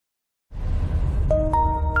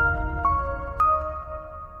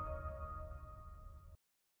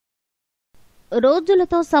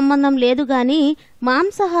రోజులతో సంబంధం లేదు గాని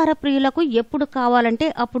మాంసాహార ప్రియులకు ఎప్పుడు కావాలంటే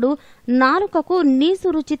అప్పుడు నాలుకకు నీసు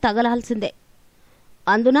రుచి తగలాల్సిందే.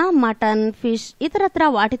 అందున మటన్, ఫిష్ ఇతరత్రా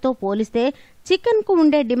వాటితో పోలిస్తే చికెన్కు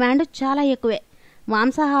ఉండే డిమాండ్ చాలా ఎక్కువే.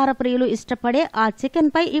 మాంసాహార ప్రియులు ఇష్టపడే ఆ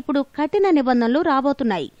చికెన్పై ఇప్పుడు కఠిన నిబంధనలు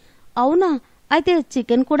రాబోతున్నాయి. అవునా? అయితే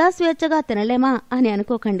చికెన్ కూడా స్వేచ్ఛగా తినలేమా అని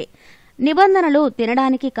అనుకోకండి. నిబంధనలు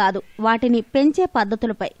తినడానికి కాదు, వాటిని పెంచే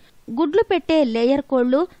పద్ధతులపై. గుడ్లు పెట్టే లేయర్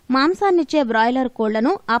కోళ్లు, మాంసాన్నిచ్చే బ్రాయిలర్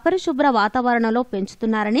కోళ్లను అపరిశుభ్ర వాతావరణంలో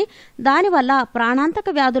పెంచుతున్నారని, దానివల్ల ప్రాణాంతక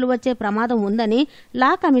వ్యాధులు వచ్చే ప్రమాదం ఉందని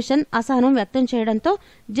లా కమిషన్ అసహనం వ్యక్తం చేయడంతో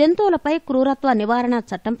జంతువులపై క్రూరత్వ నివారణ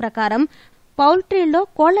చట్టం ప్రకారం పౌల్ట్రీల్లో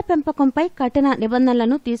కోళ్ల పెంపకంపై కఠిన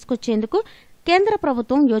నిబంధనలను తీసుకొచ్చేందుకు కేంద్ర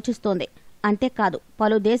ప్రభుత్వం యోచిస్తోంది. అంతేకాదు,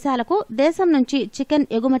 పలు దేశాలకు దేశం నుంచి చికెన్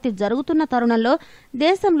ఎగుమతి జరుగుతున్న తరుణంలో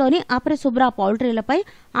దేశంలోని అపరిశుభ్ర పౌల్ట్రీలపై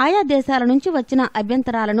ఆయా దేశాల నుంచి వచ్చిన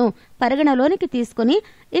అభ్యంతరాలను పరిగణలోనికి తీసుకుని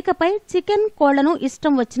ఇకపై చికెన్, కోళ్లను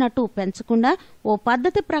ఇష్టం వచ్చినట్టు పెంచకుండా ఓ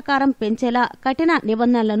పద్ధతి ప్రకారం పెంచేలా కఠిన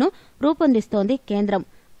నిబంధనలను రూపొందిస్తోంది కేంద్రం.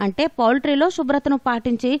 అంటే పౌల్ట్రీలో శుభ్రతను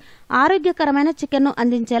పాటించి ఆరోగ్యకరమైన చికెన్ను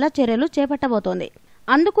అందించేలా చర్యలు చేపట్టబోతోంది.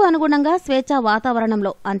 అందుకు అనుగుణంగా స్వేచ్ఛా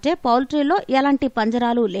వాతావరణంలో అంటే పౌల్ట్రీలో ఎలాంటి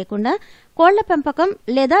పంజరాలు లేకుండా కోళ్ల పెంపకం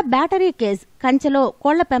లేదా బ్యాటరీ కేజ్ కంచెలో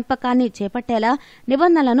కోళ్ల పెంపకాన్ని చేపట్టేలా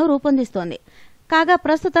నిబంధనలను రూపొందిస్తోంది. కాగా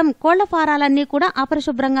ప్రస్తుతం కోళ్ల ఫారాలన్నీ కూడా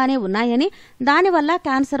అపరిశుభ్రంగానే ఉన్నాయని, దానివల్ల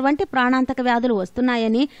క్యాన్సర్ వంటి ప్రాణాంతక వ్యాధులు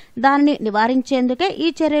వస్తున్నాయని, దానిని నివారించేందుకే ఈ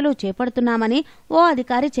చర్యలు చేపడుతున్నామని ఓ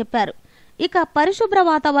అధికారి చెప్పారు. ఇక పరిశుభ్ర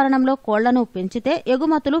వాతావరణంలో కోళ్లను పెంచితే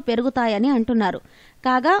ఎగుమతులు పెరుగుతాయని అంటున్నారు.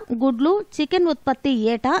 కాగా గుడ్లు, చికెన్ ఉత్పత్తి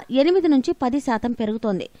ఏటా 8 నుంచి 10%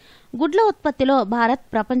 పెరుగుతోంది. గుడ్ల ఉత్పత్తిలో భారత్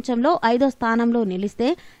ప్రపంచంలో 5వ స్థానంలో నిలిస్తే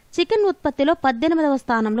చికెన్ ఉత్పత్తిలో 18వ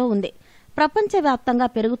స్థానంలో ఉంది. ప్రపంచవ్యాప్తంగా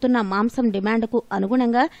పెరుగుతున్న మాంసం డిమాండ్కు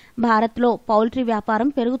అనుగుణంగా భారత్లో పౌల్ట్రీ వ్యాపారం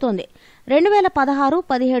పెరుగుతోంది.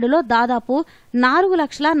 2016-17లో దాదాపు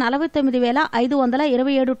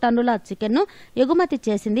 4,49,527 టన్నుల చికెన్ను ఎగుమతి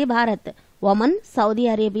చేసింది Bharat. Oman, Saudi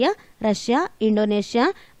Arabia, Russia, Indonesia,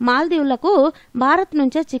 మాల్దీవులకు Bharat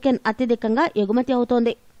నుంచే చికెన్ అత్యధికంగా ఎగుమతి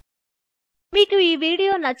అవుతోంది. మీకు ఈ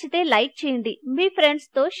వీడియో నచ్చితే లైక్ చేయండి, మీ ఫ్రెండ్స్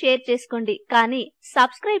తో షేర్ చేసుకోండి, కానీ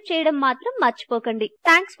సబ్స్క్రైబ్ చేయడం మాత్రం మర్చిపోకండి.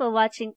 Thanks for watching.